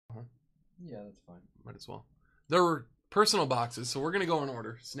Yeah, that's fine. Might as well. There were personal boxes, so we're going to go in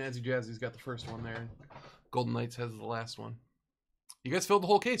order. Snazzy Jazzy's got the first one there. Golden Knights has the last one. You guys filled the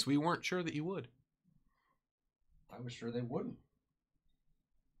whole case. We weren't sure that you would. I was sure they wouldn't.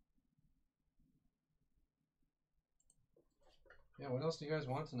 Yeah, what else do you guys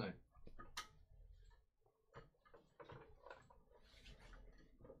want tonight?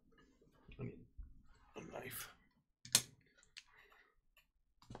 I need a knife.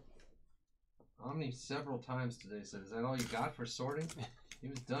 Omni several times today said, "Is that all you got for sorting?" He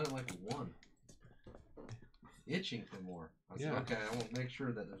was done at like 1. Itching for more. I said, okay, I won't make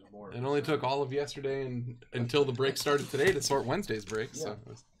sure that there's more. It only took all of yesterday and until the break started today to sort Wednesday's break. Yeah.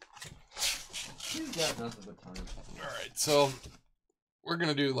 So he's got nothing but time. All right, so we're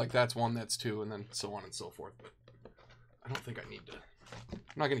gonna do like that's 1, that's 2, and then so on and so forth. But I don't think I need to. I'm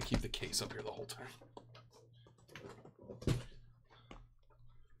not gonna keep the case up here the whole time.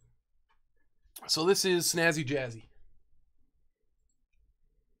 So this is Snazzy Jazzy.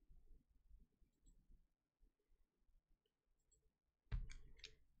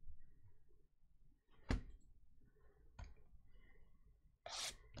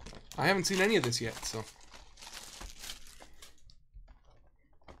 I haven't seen any of this yet, so.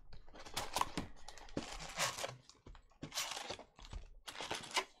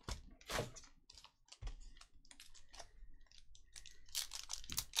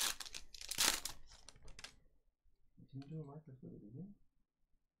 Didn't do a marker for it, did you?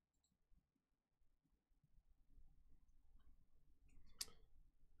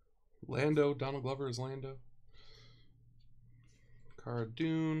 Lando, Donald Glover is Lando. Cara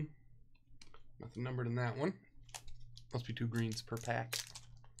Dune. Nothing numbered in that one. Must be 2 greens per pack.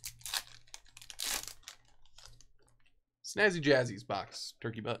 Snazzy Jazzy's box,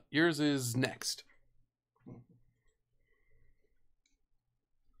 turkey butt. Yours is next.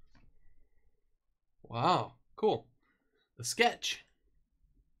 Wow, cool. The sketch.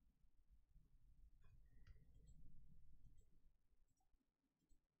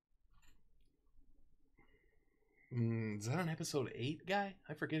 Is that an episode 8 guy?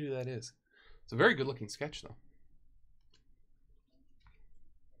 I forget who that is. It's a very good looking sketch though.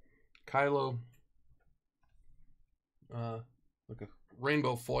 Kylo. Like a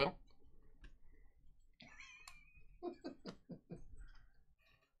rainbow foil.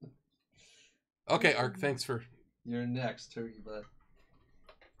 Okay, Ark, thanks for... You're next, turkey butt.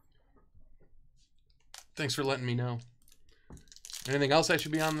 Thanks for letting me know. Anything else I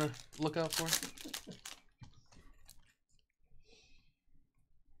should be on the lookout for?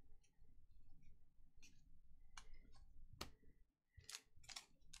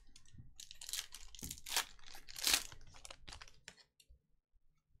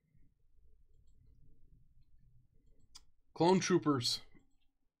 Clone Troopers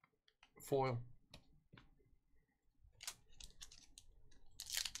foil.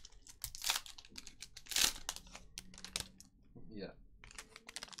 Yeah.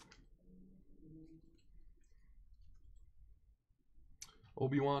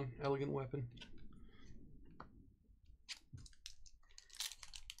 Obi-Wan, elegant weapon.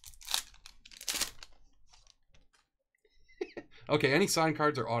 Okay, any signed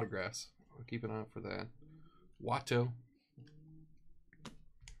cards or autographs. I'll keep an eye out for that. Watto.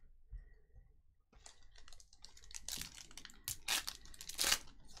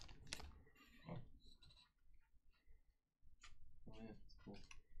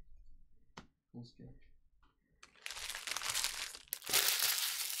 Cool sketch.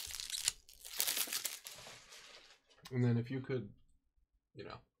 And then if you could, you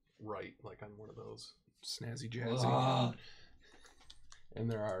know, write like on one of those Snazzy Jazzy.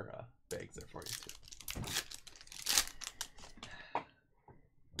 And there are bags there for you too.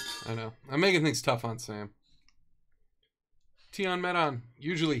 I know. I'm making things tough on Sam. Tion Medon.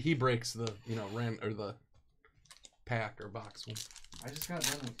 Usually he breaks the, you know, or the pack or box one. I just got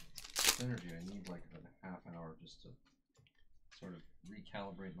done with Synergy. I need like a half hour just to sort of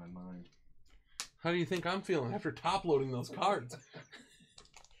recalibrate my mind. How do you think I'm feeling after top loading those cards?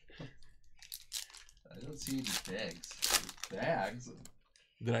 I don't see any bags. Bags?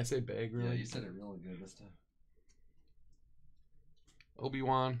 Did I say bag, really? Yeah, you said it really good this time.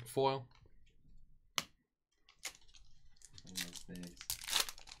 Obi-Wan, foil. Those bags.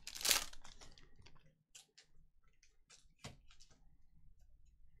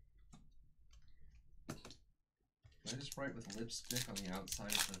 Can I just write with lipstick on the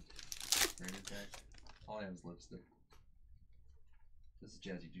outside of the graded bag? All I have is lipstick. This is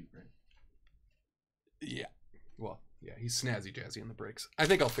Jazzy Duke, right? Yeah. Well, yeah, he's Snazzy Jazzy in the breaks. I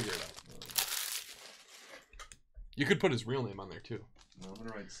think I'll figure it out. You could put his real name on there, too. No, I'm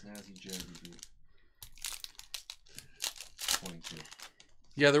gonna write Snazzy Jazzy Dude. 22.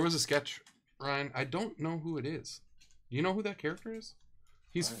 Yeah, there was a sketch, Ryan. I don't know who it is. Do you know who that character is?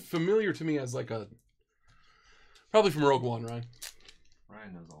 He's familiar to me as like a... Probably from Rogue One, Ryan.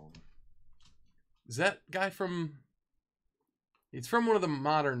 Ryan knows all of them. Is that guy from... It's from one of the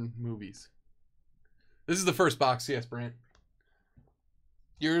modern movies. This is the first box, yes, Brant.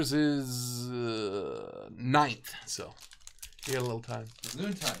 Yours is 9th, so you got a little time.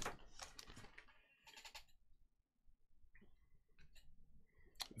 Noontime.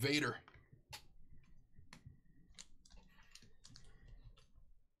 Vader.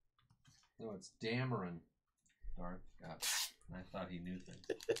 No, it's Dameron. Darth got. I thought he knew things.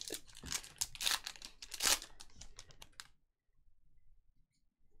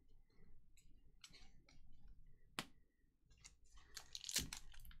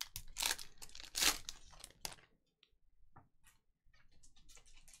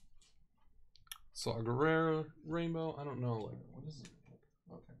 Saw Gerrera Rainbow. I don't know. Like, what is it?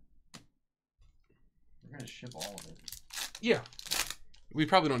 Okay. We're gonna ship all of it. Yeah. We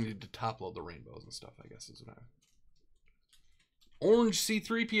probably don't need to top load the rainbows and stuff, I guess is what I... Orange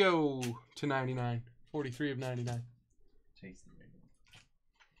C3PO to 99. 43 of 99. Taste the rainbow.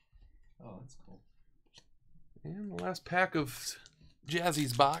 Oh, that's cool. And the last pack of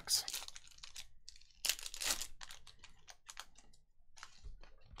Jazzy's box.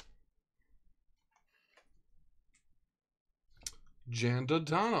 Jan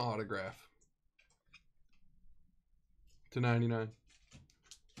Dodonna autograph to 99.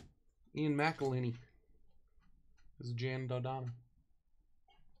 Ian McElhinney is Jan Dodonna.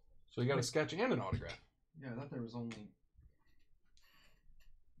 So you got a sketch and an autograph. Yeah, I thought there was only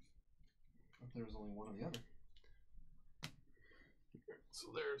one or the other. So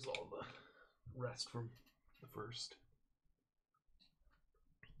there's all the rest from the first.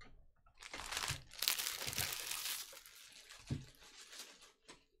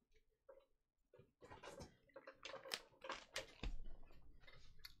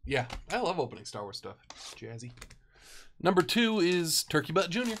 Yeah, I love opening Star Wars stuff. It's jazzy. Number 2 is Turkey Butt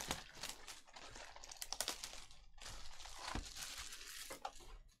Jr.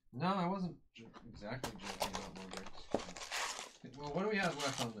 No, I wasn't exactly joking about Motor. Well, what do we have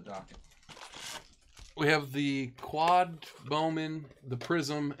left on the docket? We have the Quad Bowman, the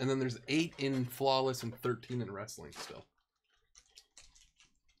Prism, and then there's 8 in Flawless and 13 in Wrestling still.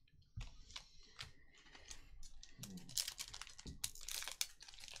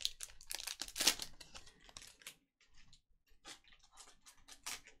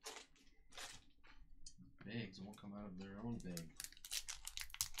 Bags won't come out of their own bag.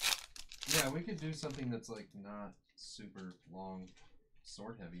 Yeah, we could do something that's like not super long,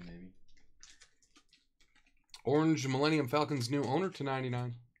 sword heavy maybe. Orange Millennium Falcon's new owner to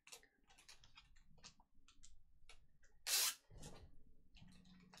 99.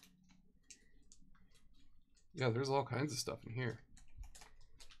 Yeah, there's all kinds of stuff in here.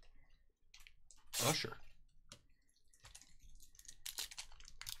 Usher.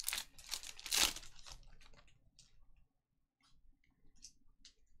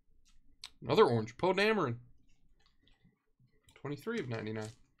 Another orange, Poe Dameron. 23 of 99.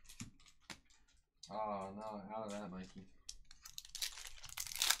 Oh, no, out of that, Mikey.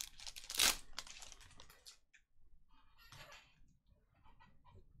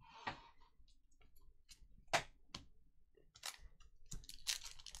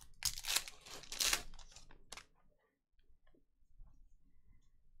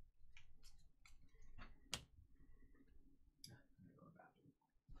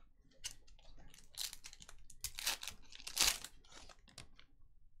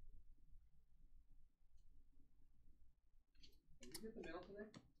 Get the mail today?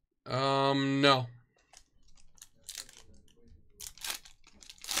 No.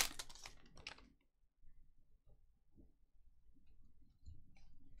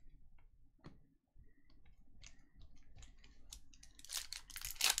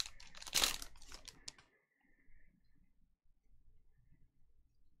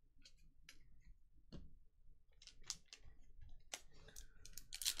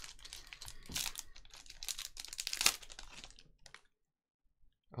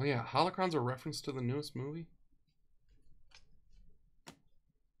 Oh yeah, Holocron's a reference to the newest movie?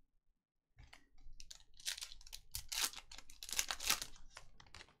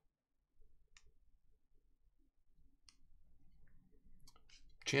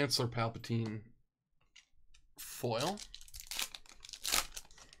 Chancellor Palpatine foil.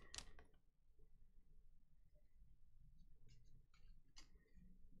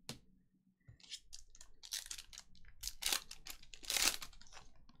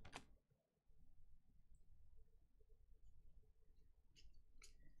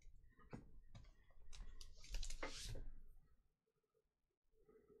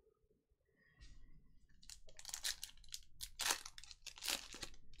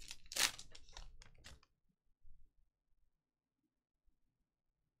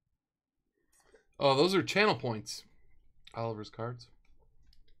 Oh, those are channel points. Oliver's cards.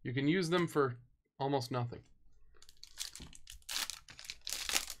 You can use them for almost nothing.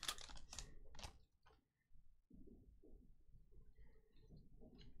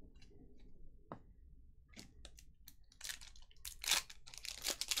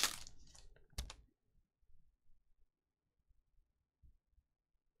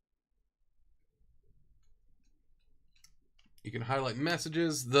 You can highlight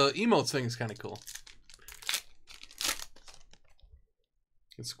messages. The emotes thing is kind of cool.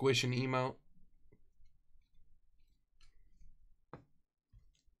 You can squish an emote.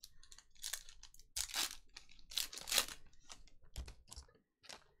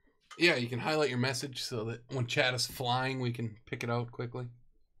 Yeah, you can highlight your message so that when chat is flying, we can pick it out quickly.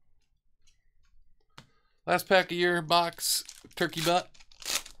 Last pack of your box, turkey butt.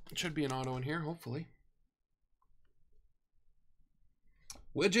 It should be an auto in here, hopefully.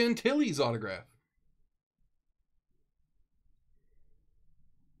 Wed-Saturday autograph.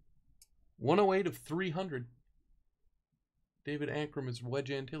 108 of 300. David Ankrum is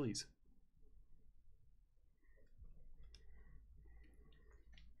Wed-Saturday.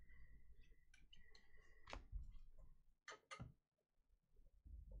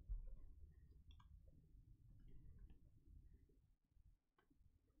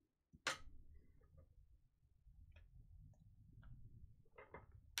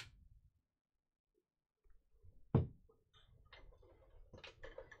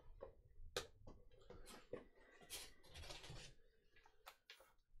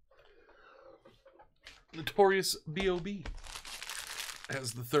 Notorious B.O.B.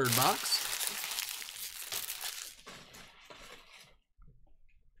 as the third box.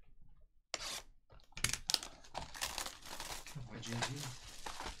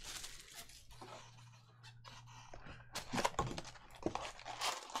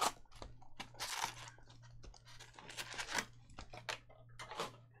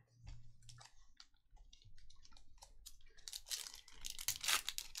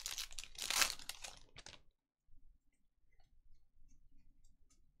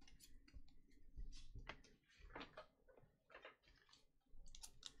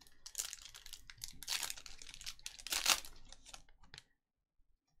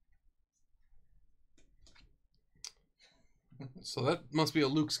 So that must be a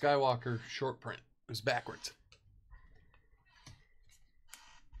Luke Skywalker short print. It was backwards.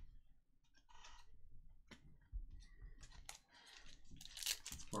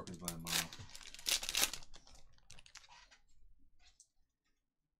 Pork is by a mile.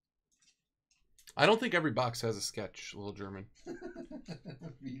 I don't think every box has a sketch, Little German.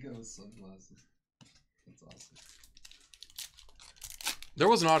 Vigo sunglasses. That's awesome. There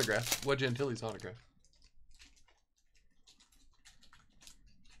was an autograph. Wed-Saturday autograph.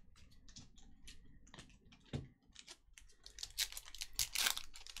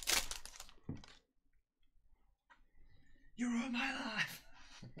 You ruined my life.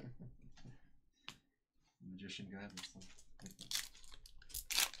 Magician guy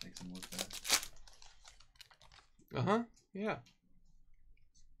makes him look bad. Uh-huh. Yeah.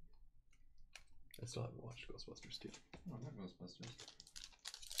 I still haven't watched Ghostbusters 2. No, not Ghostbusters.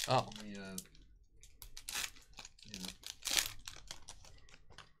 Oh. Only, you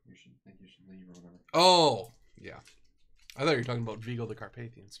think you should leave or whatever. Oh, yeah. I thought you were talking about Vigo the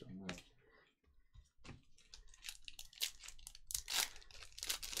Carpathian stuff. No.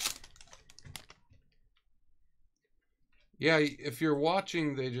 Yeah, if you're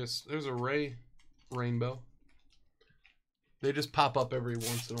watching, there's a rainbow. They just pop up every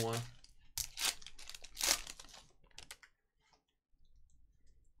once in a while.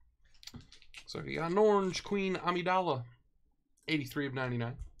 So you got an orange Queen Amidala, 83 of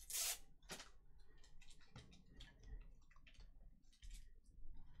 99.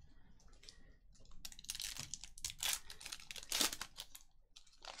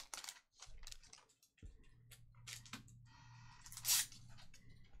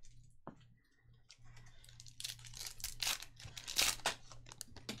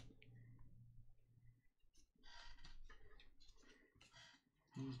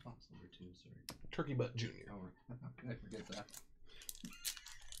 Who's box number 2? Sorry. Turkey Butt Jr. Oh, how could I forget that?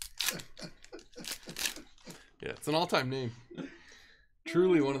 Yeah, it's an all-time name.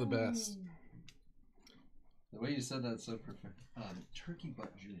 Truly one of the best. The way you said that's so perfect. Turkey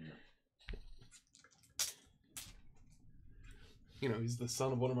Butt Jr. You know, he's the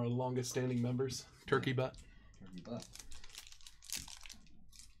son of one of our longest-standing members, Turkey Butt. Turkey Butt.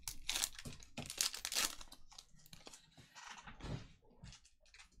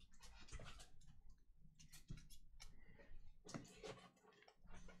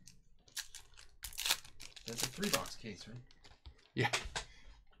 3-box case, right? Yeah.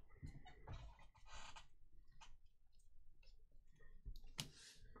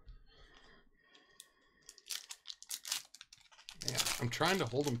 Yeah, I'm trying to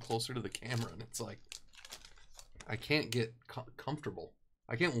hold them closer to the camera, and it's like I can't get comfortable.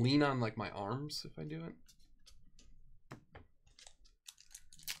 I can't lean on like my arms if I do it.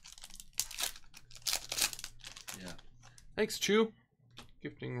 Yeah. Thanks, Chew.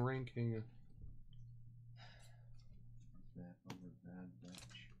 Gifting ranking. Bad over bad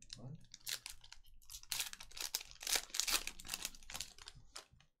batch. What?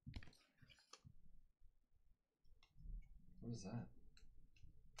 What is that?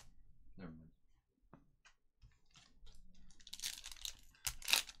 Never mind.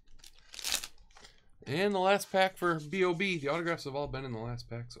 And the last pack for B.O.B. The autographs have all been in the last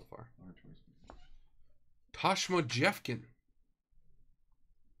pack so far. Toshma Jeffkin.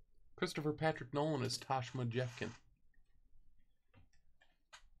 Christopher Patrick Nolan is Toshma Jeffkin.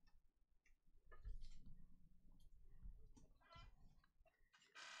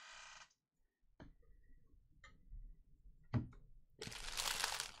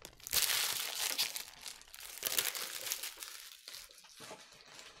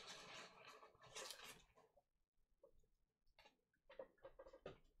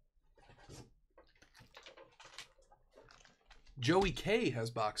 Joey K has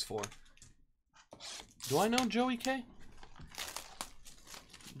box 4. Do I know Joey K?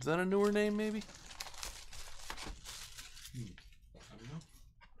 Is that a newer name, maybe? I don't know.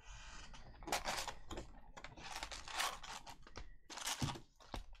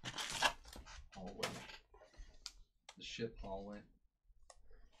 Hallway. The ship hallway.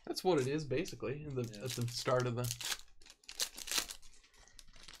 That's what it is, basically, at the start of the...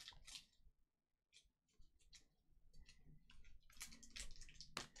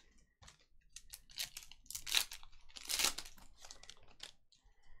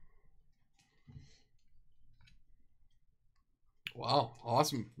 Wow,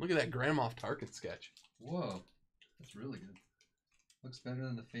 awesome. Look at that Grand Moff Tarkin sketch. Whoa, that's really good. Looks better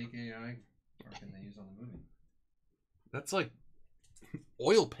than the fake AI Tarkin they use on the movie. That's like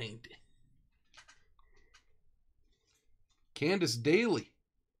oil paint. Candace Daly.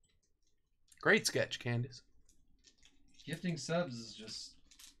 Great sketch, Candace. Gifting subs is just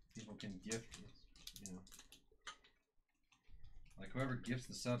people can gift, you know. Like whoever gifts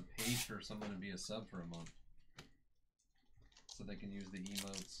the sub pays for someone to be a sub for a month. So they can use the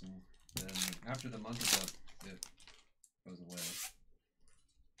emotes, and then after the month is up, it goes away.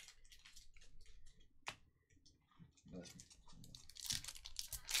 But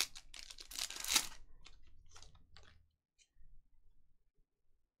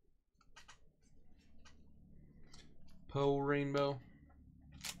Poe Rainbow.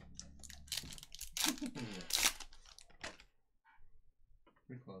 yeah.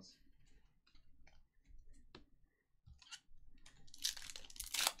 Pretty close.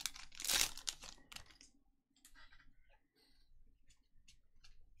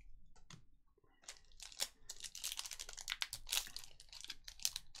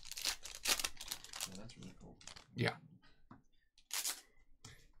 That's really cool. Yeah.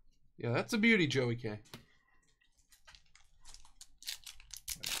 Yeah, that's a beauty, Joey K.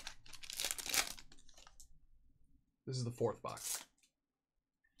 This is the 4th box.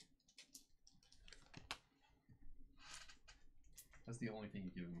 That's the only thing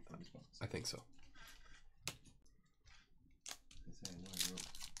you're giving me for this box. I think so. I say I know I wrote.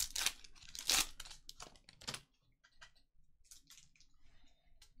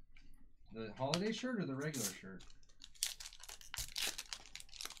 The holiday shirt or the regular shirt?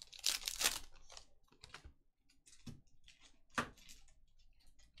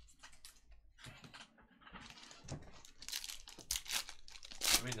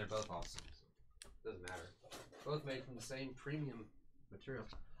 I mean, they're both awesome. So doesn't matter. Both made from the same premium material.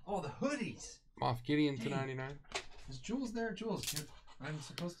 Oh, the hoodies! Moff Gideon to 99. Is Jules there? Jules, I'm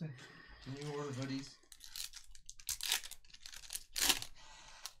supposed to... Can you order hoodies?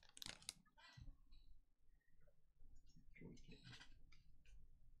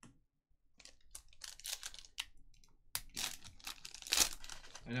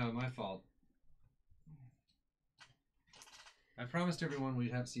 I know, my fault. I promised everyone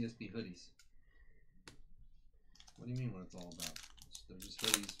we'd have CSB hoodies. What do you mean what it's all about? They're just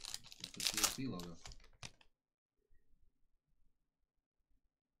hoodies with the CSB logo.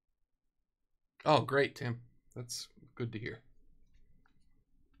 Oh, great, Tim. That's good to hear.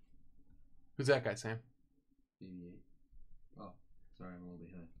 Who's that guy, Sam? BB-8. Oh, sorry, I'm a little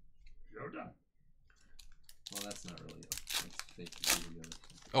behind. Yoda. Well, that's not really Yoda. That's fake Yoda.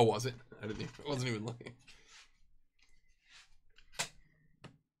 Oh, was it? I wasn't even looking.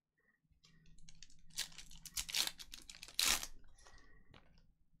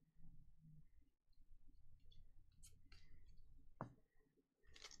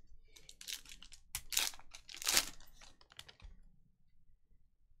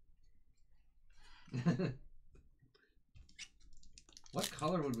 What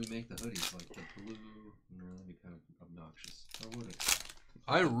color would we make the hoodies? Like the blue? No, that'd be kind of obnoxious. Or would it?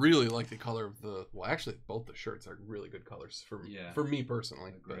 I really like the color of the. Well, actually, both the shirts are really good colors for me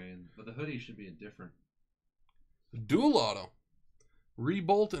personally. The gray but the hoodie should be a different. Dual auto,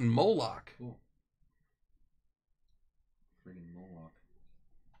 Rebolt and Moloch. Cool. Friggin' Moloch.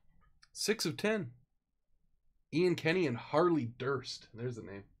 6 of 10. Ian Kenny and Harley Durst. There's the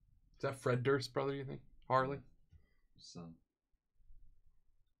name. Is that Fred Durst, brother? You think Harley? Son.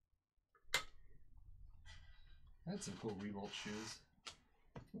 I had some cool Revolt shoes.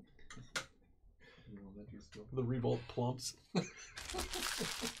 The Revolt plumps.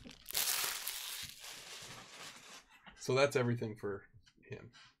 So that's everything for him.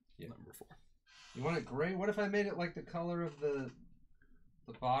 Yeah. Number 4. You want it gray? What if I made it like the color of the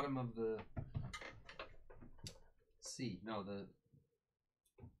bottom of the C? No, the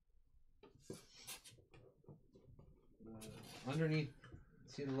underneath.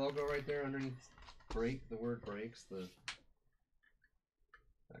 See the logo right there underneath? Break, the word breaks, that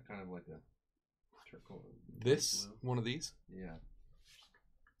kind of like a turquoise. This blue. one of these? Yeah.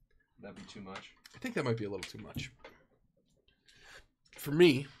 That'd be too much. I think that might be a little too much. For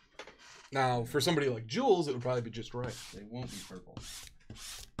me, now for somebody like Jules, it would probably be just right. They won't be purple.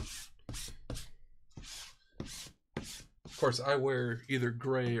 Of course, I wear either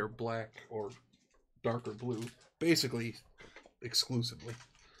gray or black or darker blue, basically exclusively.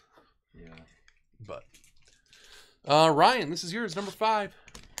 Yeah. But Ryan, this is yours, number 5.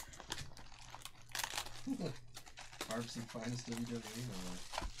 Harp's the finest WWE.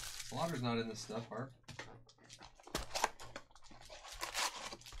 Slaughter's not in this stuff, Harp.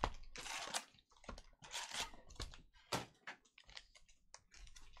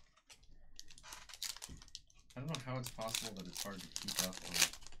 I don't know how it's possible that it's hard to keep up on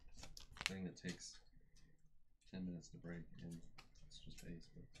a thing that takes 10 minutes to break, and it's just base,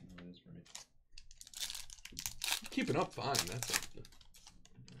 but you know, it is for me. Keeping up fine.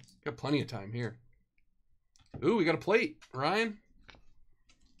 Got plenty of time here. Ooh, we got a plate, Ryan.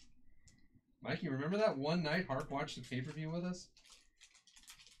 Mikey, remember that one night Harp watched the pay-per-view with us?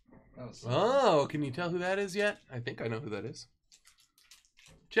 That was so oh, can you tell who that is yet? I think I know who that is.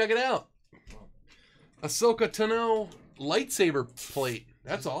 Check it out. Wow. Ahsoka Tano lightsaber plate.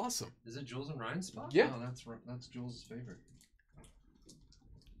 That's awesome. Is it Jules and Ryan's spot? Yeah. No, that's Jules' favorite.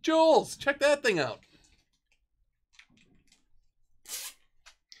 Jules, check that thing out.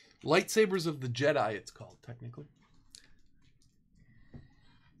 Lightsabers of the Jedi, it's called, technically.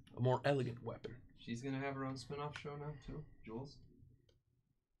 A more elegant weapon. She's going to have her own spin-off show now, too? Jules?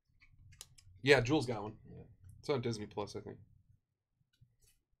 Yeah, Jules got one. Yeah. It's on Disney Plus, I think.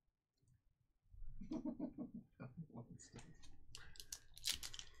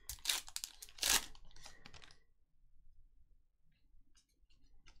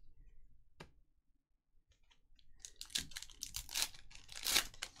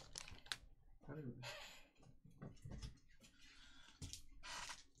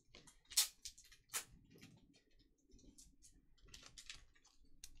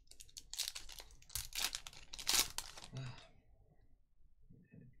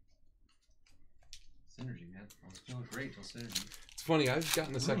 Synergy, man. I was feeling great till synergy. It's funny, I've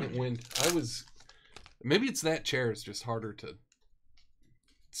gotten a second wind. Maybe it's that chair is just harder to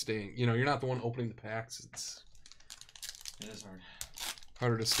stay. You know, you're not the one opening the packs. It is hard.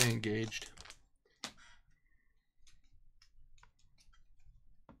 Harder to stay engaged.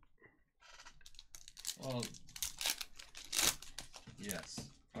 Well, yes.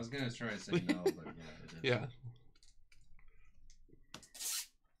 I was going to try to say no, but yeah, it is. Yeah.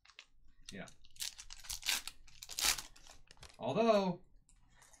 Yeah. Although,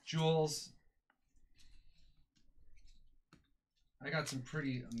 Jules, I got some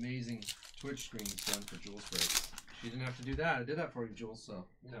pretty amazing Twitch streams done for Jules Breaks. She didn't have to do that. I did that for you, Jules, so,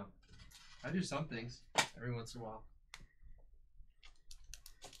 you know. I do some things every once in a while.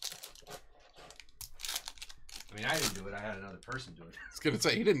 I mean, I didn't do it. I had another person do it. I was going to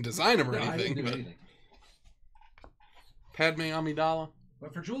say, he didn't design them or No, anything. I didn't do anything. Padme Amidala.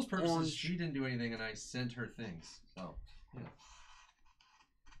 But for Jules' purposes, Orange. she didn't do anything, and I sent her things. So, yeah.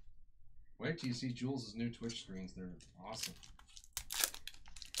 Wait till you see Jules' new Twitch screens. They're awesome.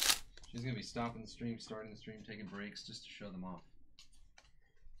 She's going to be stopping the stream, starting the stream, taking breaks just to show them off.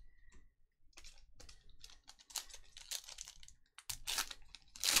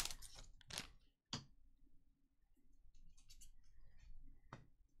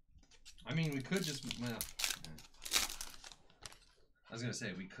 I mean, we could just, well, I was going to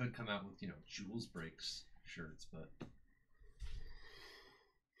say, we could come out with, you know, Jules Breaks shirts, but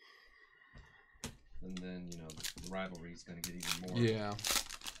And then, you know, the rivalry is going to get even more. Yeah.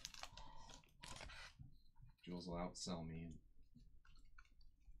 Jules will outsell me.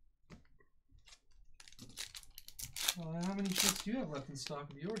 How many ships do you have left in stock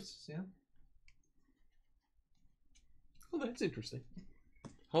of yours, Sam? Oh, that's interesting.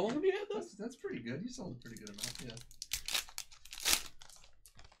 How long have you had those? That's pretty good. You sold a pretty good amount, yeah.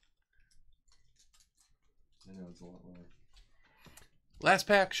 I know it's a lot lower. Last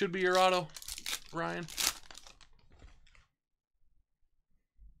pack should be your auto, Ryan.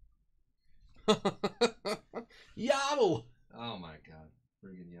 Yaddle! Oh my god.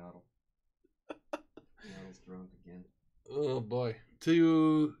 Friggin' Yaddle. Yaddle's drunk again. Oh boy.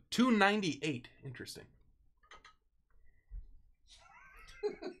 To 298. Interesting.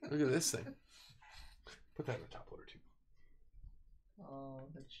 Look at this thing. Put that in the top loader too. Oh,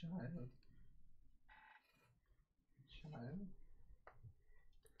 the child. Child.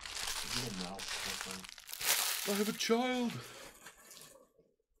 A little mouse. I have a child.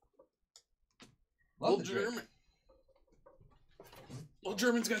 Love Little the drink. German. Little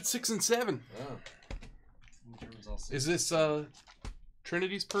German's got 6 and 7. Oh. German's all 6. Is this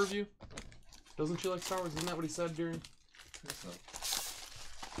Trinity's purview? Doesn't she like Star Wars? Isn't that what he said during? I think so.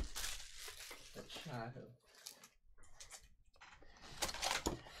 A child.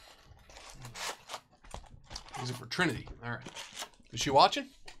 These are for Trinity. All right. Is she watching?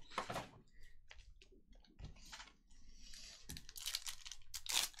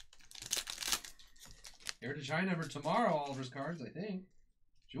 Heritage High number tomorrow, Oliver's cards, I think.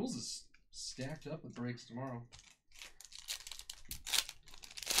 Jules is stacked up with breaks tomorrow.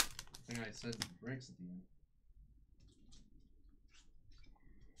 I think I said breaks at the end.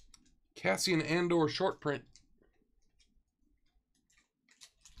 Cassian Andor short print.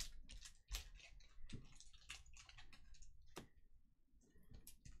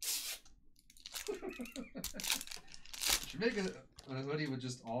 Should make a hoodie with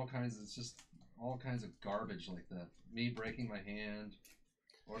just all kinds of, it's just all kinds of garbage like that. Me breaking my hand,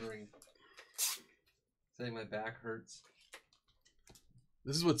 ordering, saying my back hurts.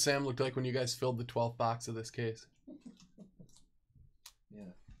 This is what Sam looked like when you guys filled the 12th box of this case.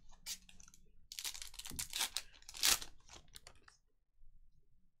 Yeah.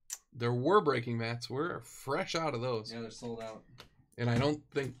 There were breaking mats. We're fresh out of those. Yeah, they're sold out. And I don't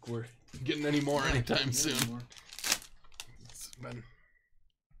think we're getting any more anytime soon. Anymore. It's been...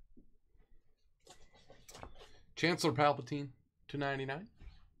 Chancellor Palpatine, $2.99.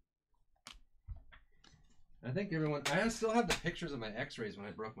 I think everyone. I still have the pictures of my X-rays when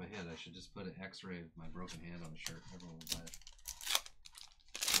I broke my hand. I should just put an X-ray of my broken hand on a shirt. Everyone will buy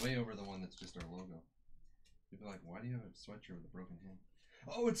it. Way over the one that's just our logo. People are like, "Why do you have a sweatshirt with a broken hand?"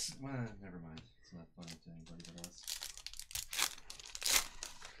 Oh, it's well, never mind. It's not funny to anybody but us.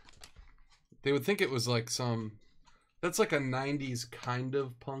 They would think it was like some... That's like a 90s kind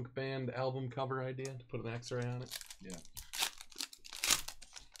of punk band album cover idea, to put an X-ray on it. Yeah.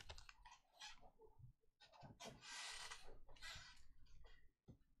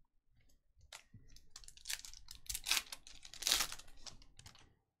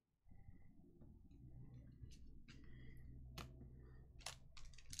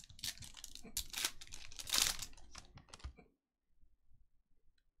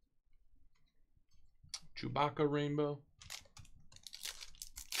 Chewbacca rainbow.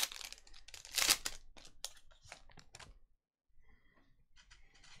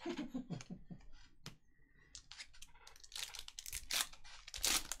 Oh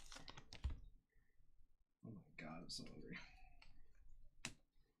my god, I'm so hungry.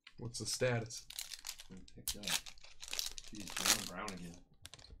 What's the status? Been picked up. Jeez, Brown again.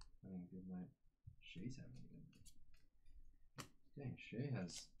 Having a good night. Shay's having a good night. Dang, Shay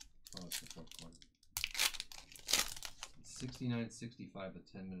has. Oh, it's the fourth quarter. 69-65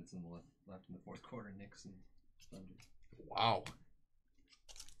 with 10 minutes in the left in the fourth quarter. Knicks and Thunder. Wow.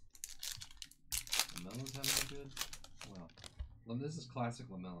 LaMelo's having a good. Well, this is classic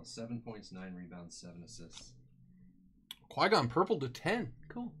LaMelo. 7 points, 9 rebounds, 7 assists. Qui-Gon purple to 10.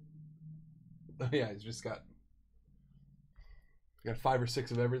 Cool. Oh yeah, he's just got 5 or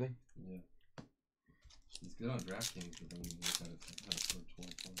 6 of everything. Yeah. He's good on DraftKings, but then he knows how to score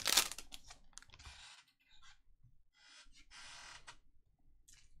 12 points.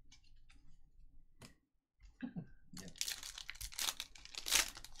 Yeah.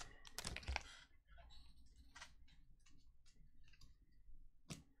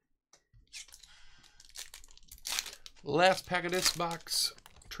 Last pack of this box,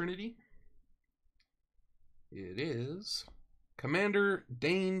 Trinity. It is Commander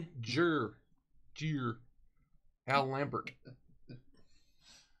Dane Jeer. Al Lambert.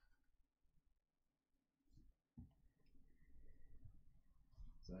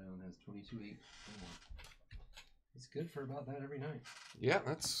 size, 22/8. It's good for about that every night. Yeah,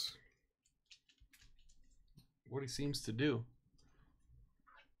 that's what he seems to do.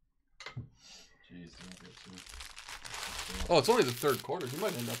 Jeez, oh, it's only the third quarter. He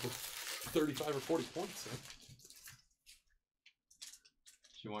might end up with 35 or 40 points. Eh?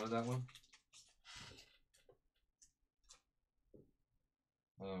 She wanted that one?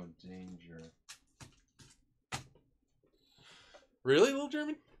 Oh, danger. Really, Little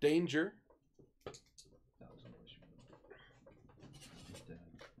German? Danger. That was what she wanted. Dead.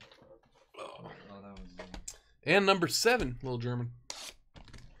 Oh, that was... And number 7, Little German.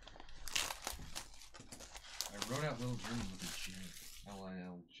 I wrote out Little German with a J.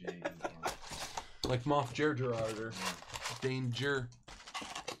 L-I-L-J. Like Moff Gergerard or Danger.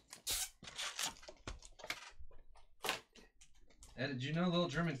 Ed, did you know Little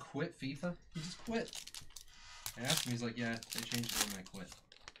German quit FIFA? He just quit. I asked him, he's like, yeah, they changed it when I quit.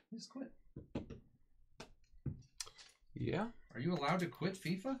 He just quit. Yeah. Are you allowed to quit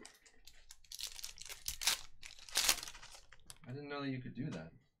FIFA? I didn't know that you could do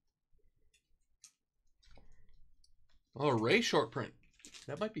that. Oh, Ray short print.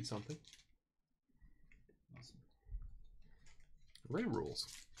 That might be something. Awesome. Ray rules.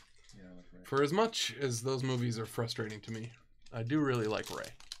 Yeah, I like Ray. For as much as those movies are frustrating to me, I do really like Ray.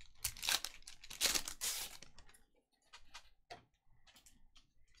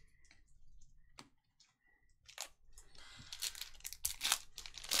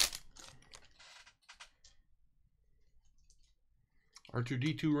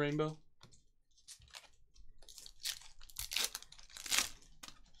 R2-D2 Rainbow.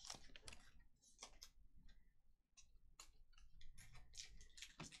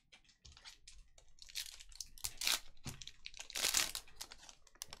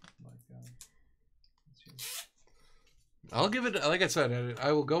 I'll give it, like I said,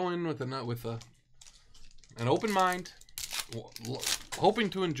 I will go in with an open mind, hoping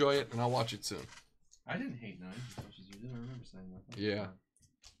to enjoy it, and I'll watch it soon. I didn't hate 9 as much as you did. I remember saying that. Yeah.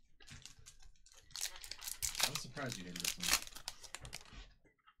 I was surprised you didn't get some.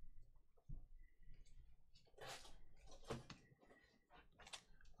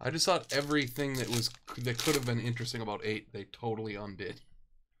 I just thought everything that could have been interesting about 8, they totally undid.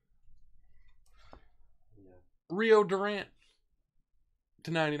 Rio Durant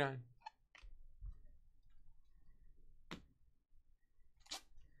to 99.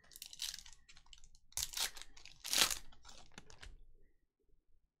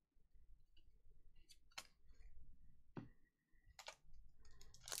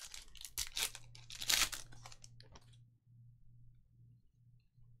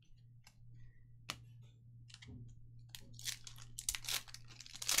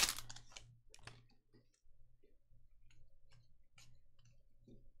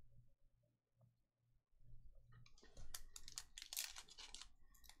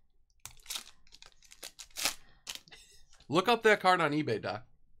 Look up that card on eBay, Doc.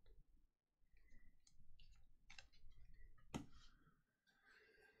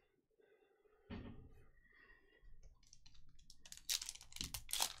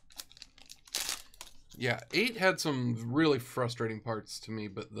 Yeah, 8 had some really frustrating parts to me,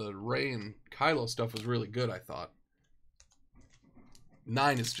 but the Ray and Kylo stuff was really good, I thought.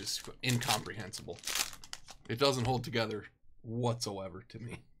 9 is just incomprehensible. It doesn't hold together whatsoever to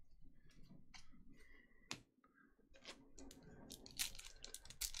me.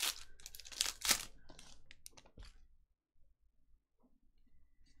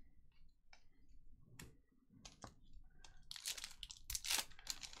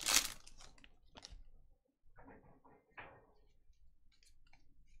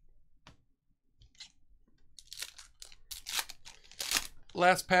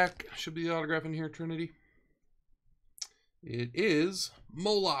 Last pack should be the autograph in here, Trinity. It is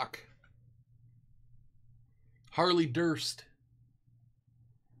Moloch. Harley Durst.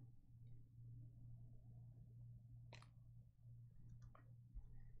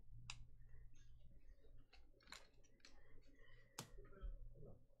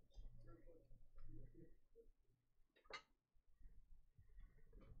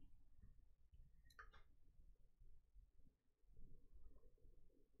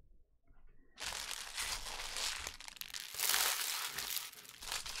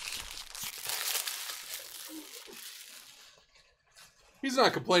 He's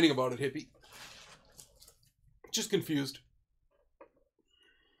not complaining about it, hippie. Just confused.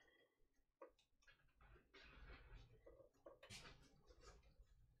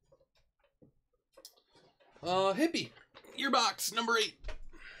 Hippie, your box, number 8.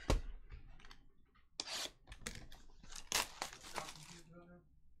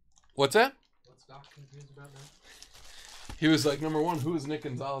 What's that? What's Doc confused about now? He was like, number one, who is Nick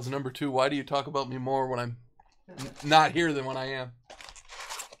Gonzalez? And number two, why do you talk about me more when I'm not here than when I am?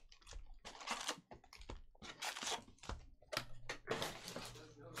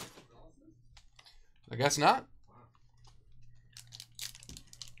 I guess not.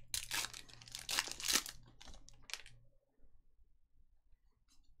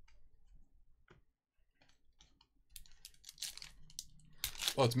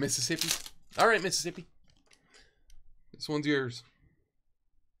 Oh, it's Mississippi? All right, Mississippi. This one's yours.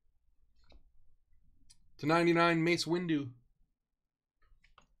 /99 Mace Windu.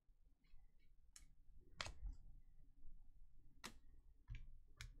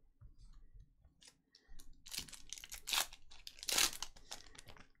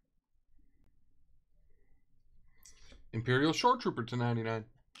 Imperial Shore Trooper /99.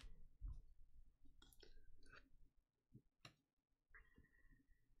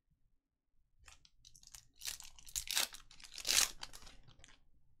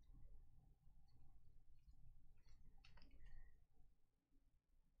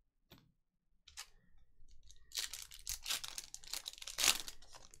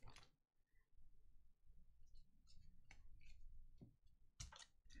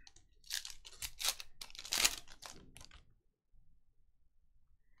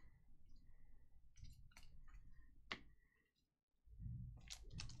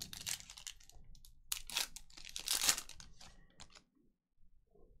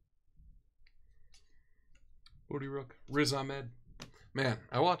 Bodhi Rook. Riz Ahmed. Man,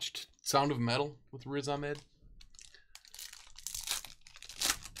 I watched Sound of Metal with Riz Ahmed.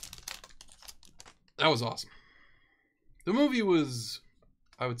 That was awesome. The movie was,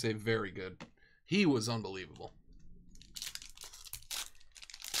 I would say, very good. He was unbelievable.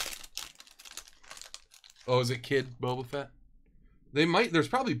 Oh, is it Kid Boba Fett? They might, there's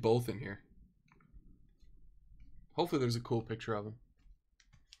probably both in here. Hopefully there's a cool picture of him.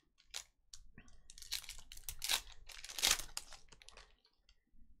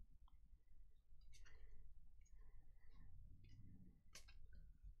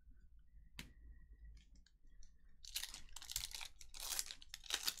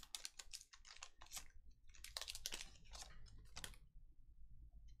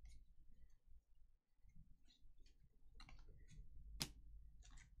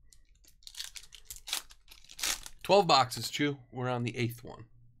 $12 boxes, Chew. We're on the 8th one.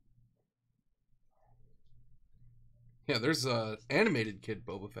 Yeah, there's a animated Kid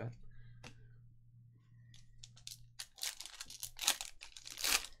Boba Fett.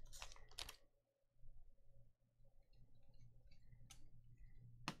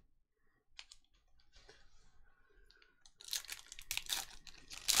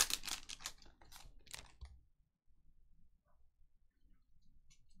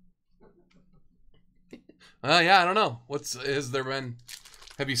 Yeah, I don't know. Has there been,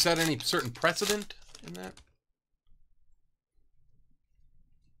 have you set any certain precedent in that?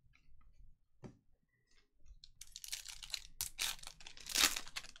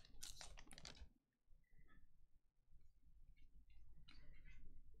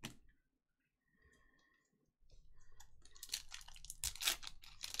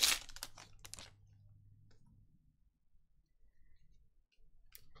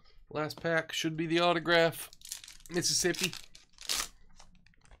 Last pack should be the autograph. Mississippi.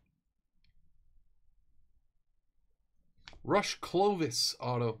 Rush Clovis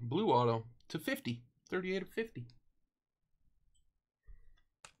auto. Blue auto /50. 38 of 50.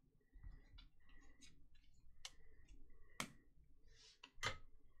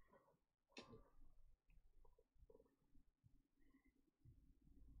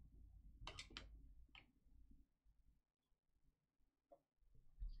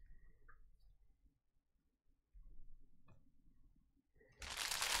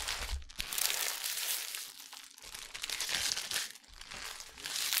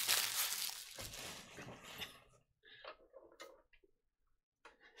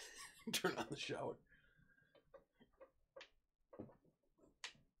 Turn on the shower.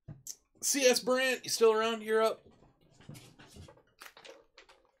 CS Brant, you still around? You're up.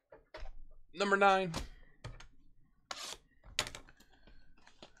 Number 9.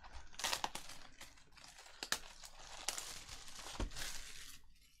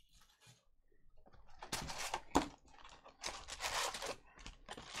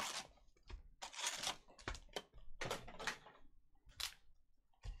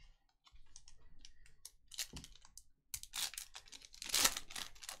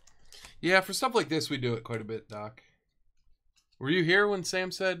 Yeah, for stuff like this, we do it quite a bit, Doc. Were you here when Sam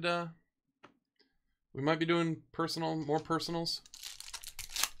said we might be doing more personals?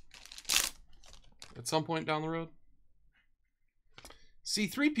 at some point down the road.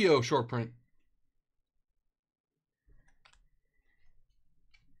 C-3PO short print.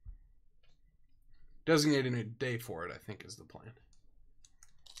 Designating a day for it, I think, is the plan.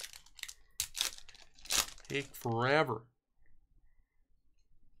 Take forever.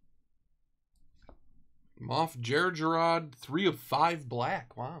 Moff Gergerod, 3 of 5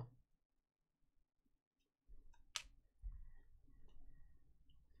 black. Wow.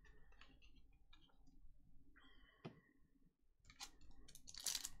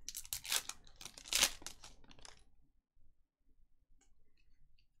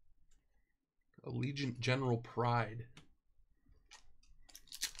 Allegiant General Pride.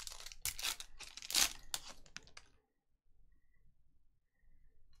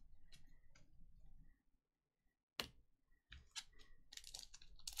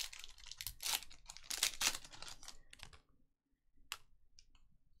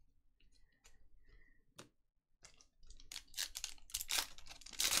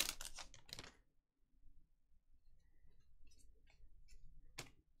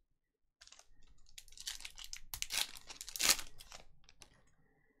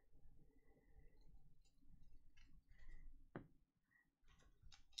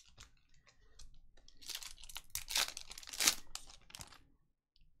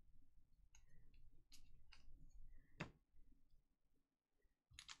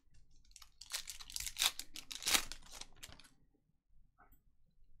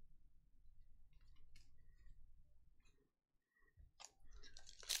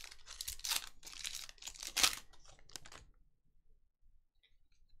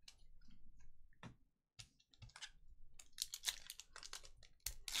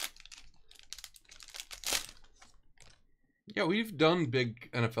 Yeah, we've done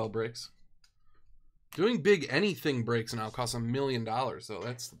big NFL breaks. Doing big anything breaks now costs $1 million, so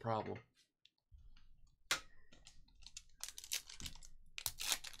that's the problem.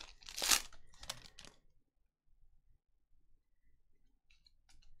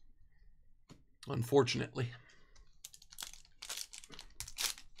 Unfortunately.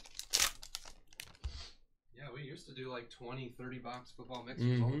 Yeah, we used to do like 20, 30 box football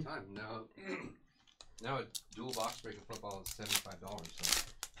mixers all the time. Now a dual box break of football is $75, so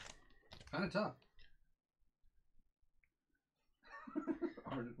kind of tough.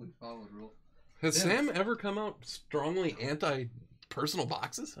 Ardently followed rule. Has Sam ever come out strongly anti-personal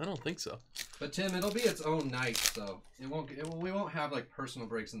boxes? I don't think so. But Tim, it'll be its own night, so we won't have like personal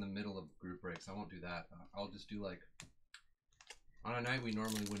breaks in the middle of group breaks. I won't do that. I'll just do like on a night we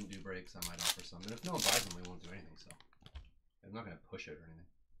normally wouldn't do breaks. I might offer some, and if no one buys them, we won't do anything. So I'm not gonna push it or anything.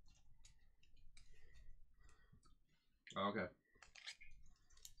 Oh, okay.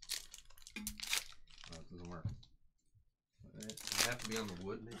 Oh, it doesn't work. It have to be on the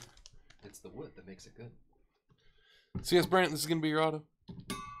wood, maybe. It's the wood that makes it good. CS Brant, this is gonna be your auto.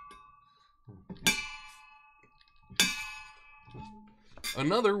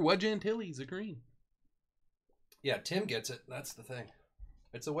 Another Wedge Antilles, a green. Yeah, Tim gets it. That's the thing.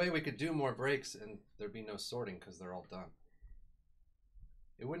 It's a way we could do more breaks and there'd be no sorting because they're all done.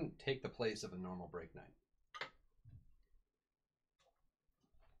 It wouldn't take the place of a normal break night.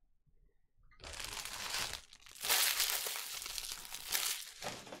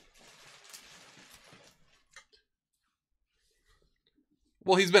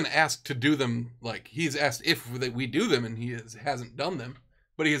 Well, he's been asked to do them, like, he's asked if we do them, and he hasn't done them.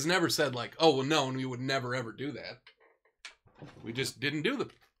 But he has never said, like, oh, well, no, and we would never, ever do that. We just didn't do them.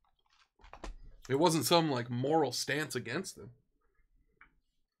 It wasn't some, like, moral stance against them.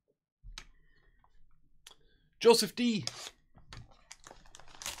 Joseph D.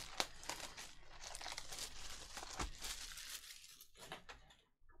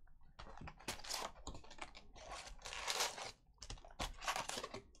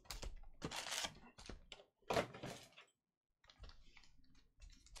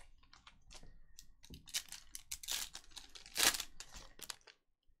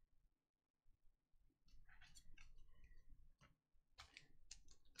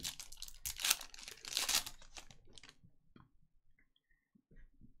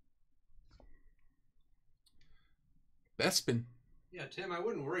 Bespin. Yeah, Tim, I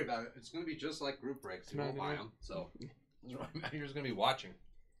wouldn't worry about it. It's going to be just like group breaks. You won't buy them, so you're just going to be watching.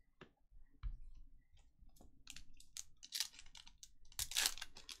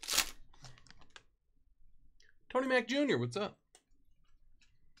 Tony Mac Jr., what's up?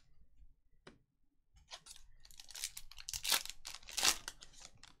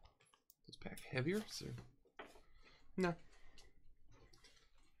 This pack heavier? So... No.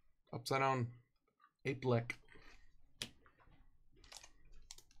 Upside down ape black.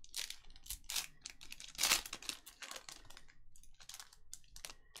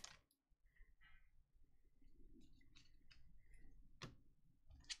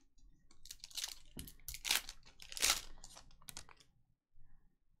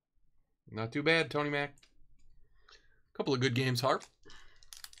 Not too bad, Tony Mac. Couple of good games, Harp.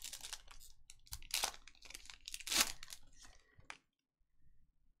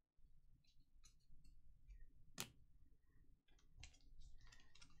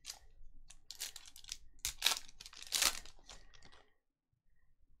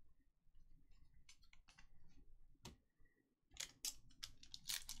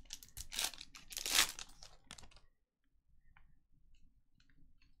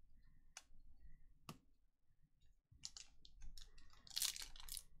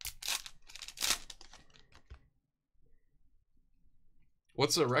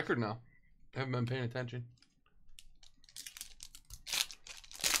 What's the record now? I haven't been paying attention.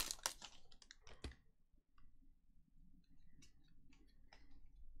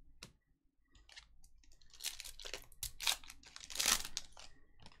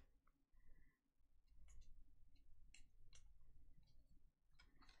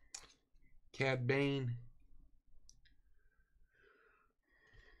 Cad Bane.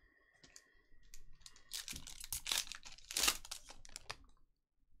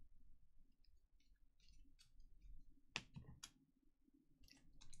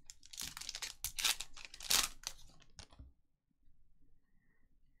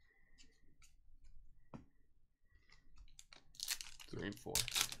 Three and four.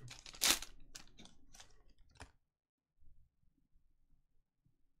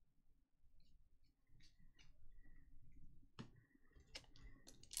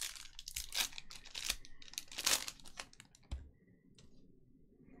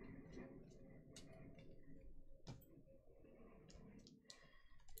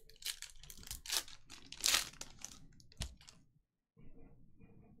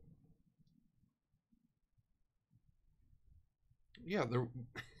 Yeah,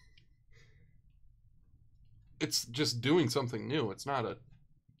 it's just doing something new. It's not a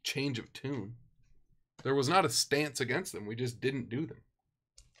change of tune. There was not a stance against them. We just didn't do them.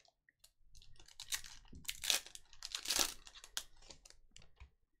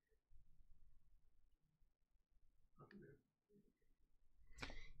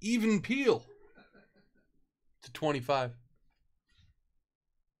 Even Peel to 25.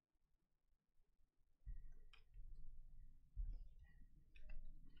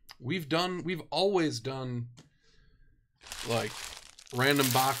 We've always done like random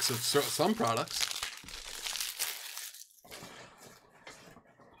box of some products.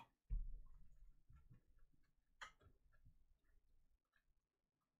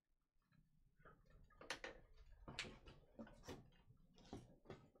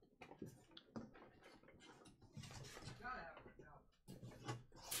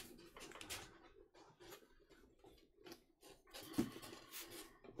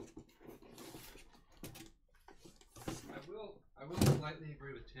 I will slightly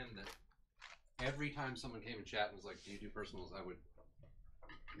agree with Tim that every time someone came in chat and was like, "Do you do personals?" I would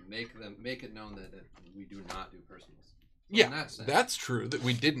make it known that we do not do personals. So yeah, that's true. That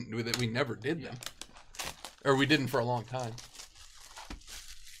we didn't do that. We never did them, or we didn't for a long time.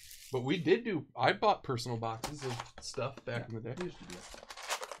 But we did do. I bought personal boxes of stuff back in the day. We used to do that.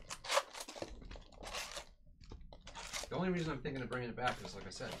 The only reason I'm thinking of bringing it back is, like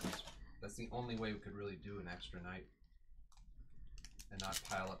I said, that's the only way we could really do an extra night and not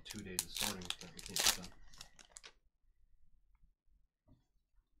pile up 2 days of sorting stuff to get it done.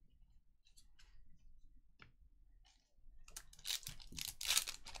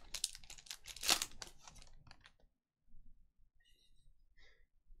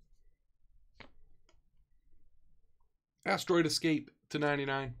 Asteroid Escape to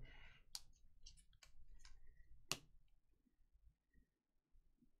 99.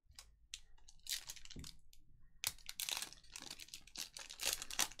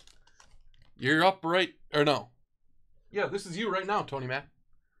 You're up right, or no? Yeah, this is you right now, Tony Mac.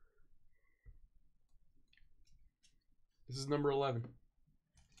 This is number 11.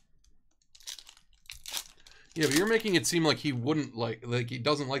 Yeah, but you're making it seem like he wouldn't like he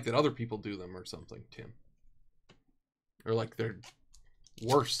doesn't like that other people do them or something, Tim. Or like they're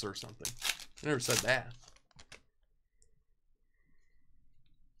worse or something. I never said that.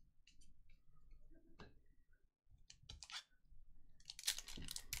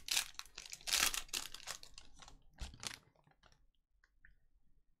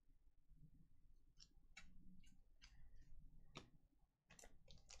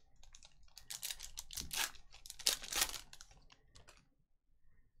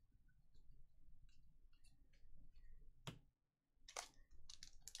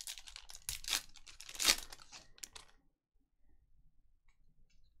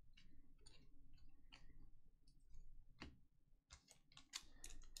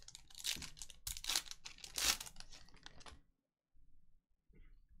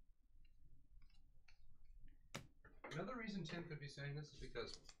 Another reason Tim could be saying this is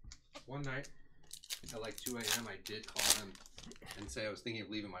because one night at like 2 a.m. I did call him and say I was thinking of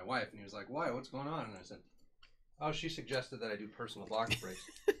leaving my wife, and he was like, "Why? What's going on?" And I said, "Oh, she suggested that I do personal box breaks."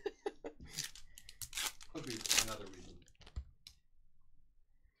 Could be another reason.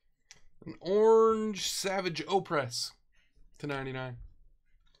 An orange Savage Opress to 99.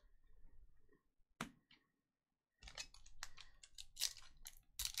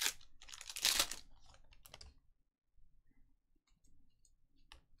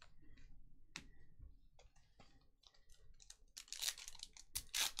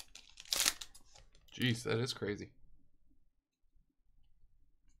 Jeez, that is crazy.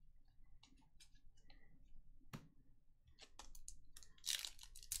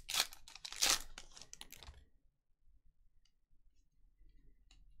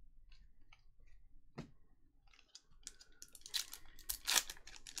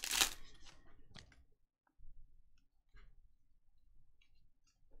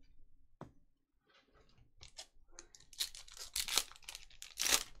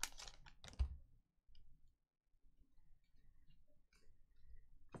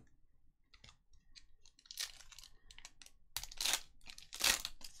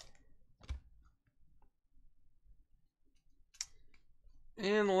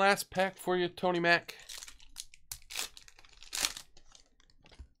 And the last pack for you, Tony Mac.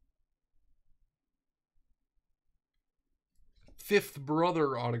 Fifth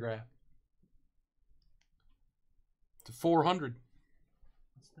Brother autograph. To 400.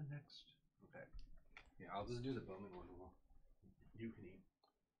 What's the next? Okay. Yeah, I'll just do the Bowman one. You can eat.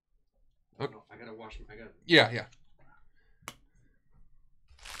 Okay. No, I gotta wash my. Yeah.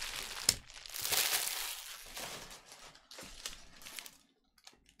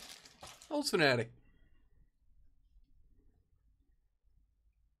 Old Fanatic.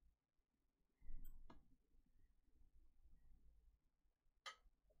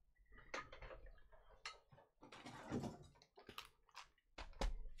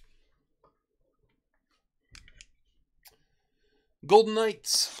 Golden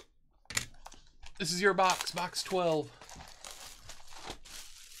Knights. This is your box, box 12.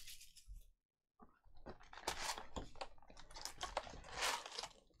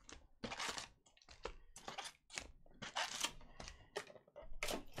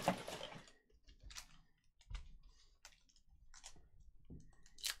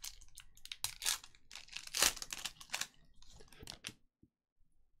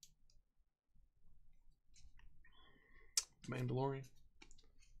 Mandalorian.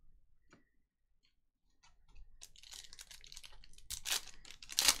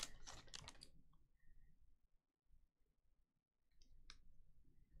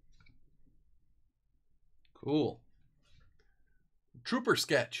 Cool. Trooper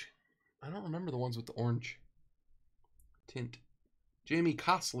sketch. I don't remember the ones with the orange tint. Jamie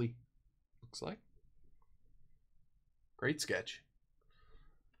Cosley, looks like. Great sketch.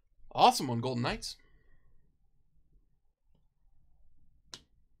 Awesome one, Golden Knights.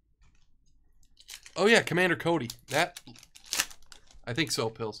 Oh yeah, Commander Cody. That, I think so,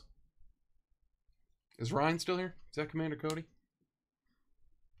 Pills. Is Ryan still here? Is that Commander Cody?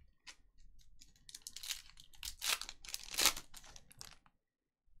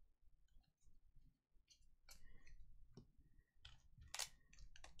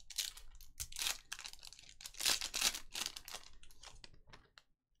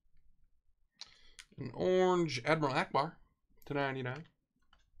 An orange Admiral Akbar to 99.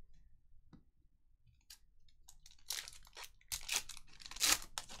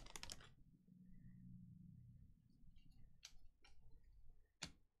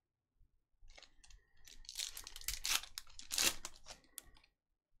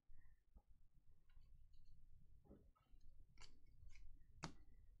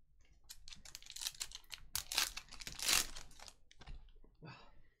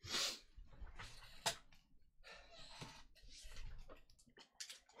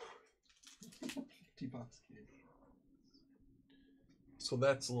 $50 kid. So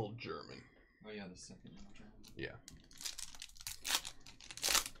that's a little German. Oh yeah, the second one German. Yeah.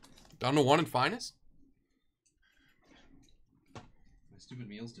 Down to 1 in finest? My stupid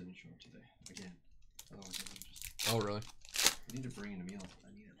meals didn't show up today. Again. Otherwise I would just... Oh, really? I need to bring in a meal.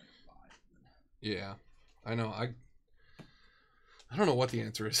 I needed like 5. Yeah. I know. I don't know what the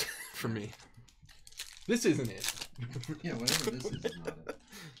answer is for me. This isn't it. Yeah, whatever this is not it.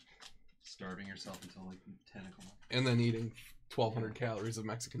 Starving yourself until like 10 o'clock. And then eating 1,200 calories of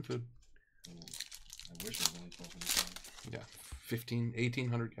Mexican food. I wish it was only 1,200 calories. Yeah,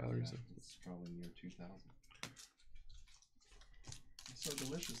 1,800 calories. Yeah, it's probably near 2,000. It's so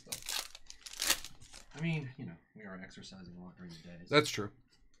delicious though. I mean, you know, we are exercising a lot during the day. So. That's true.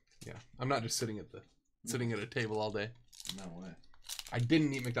 Yeah, I'm not just sitting at a table all day. No way. I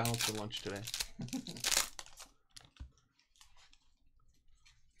didn't eat McDonald's for lunch today.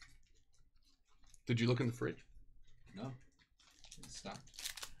 Did you look in the fridge? No. It's stopped.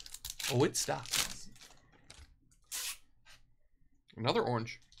 Oh, it's stopped. Another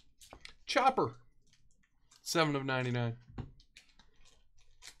orange. Chopper. 7 of 99.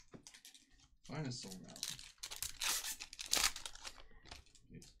 Mine is sold out.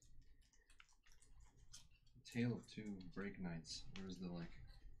 Tale of Two Break Nights. There was the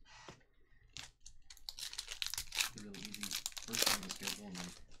really easy first one to schedule, and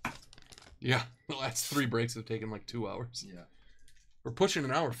then yeah, the last 3 breaks have taken like 2 hours. yeah, we're pushing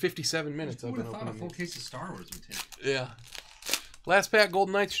an hour, 57 minutes. Who would have thought a full case of Star Wars would take? Yeah. Last pack,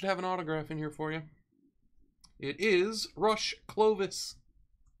 Golden Knights should have an autograph in here for you. It is Rush Clovis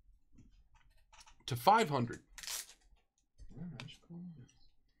to 500.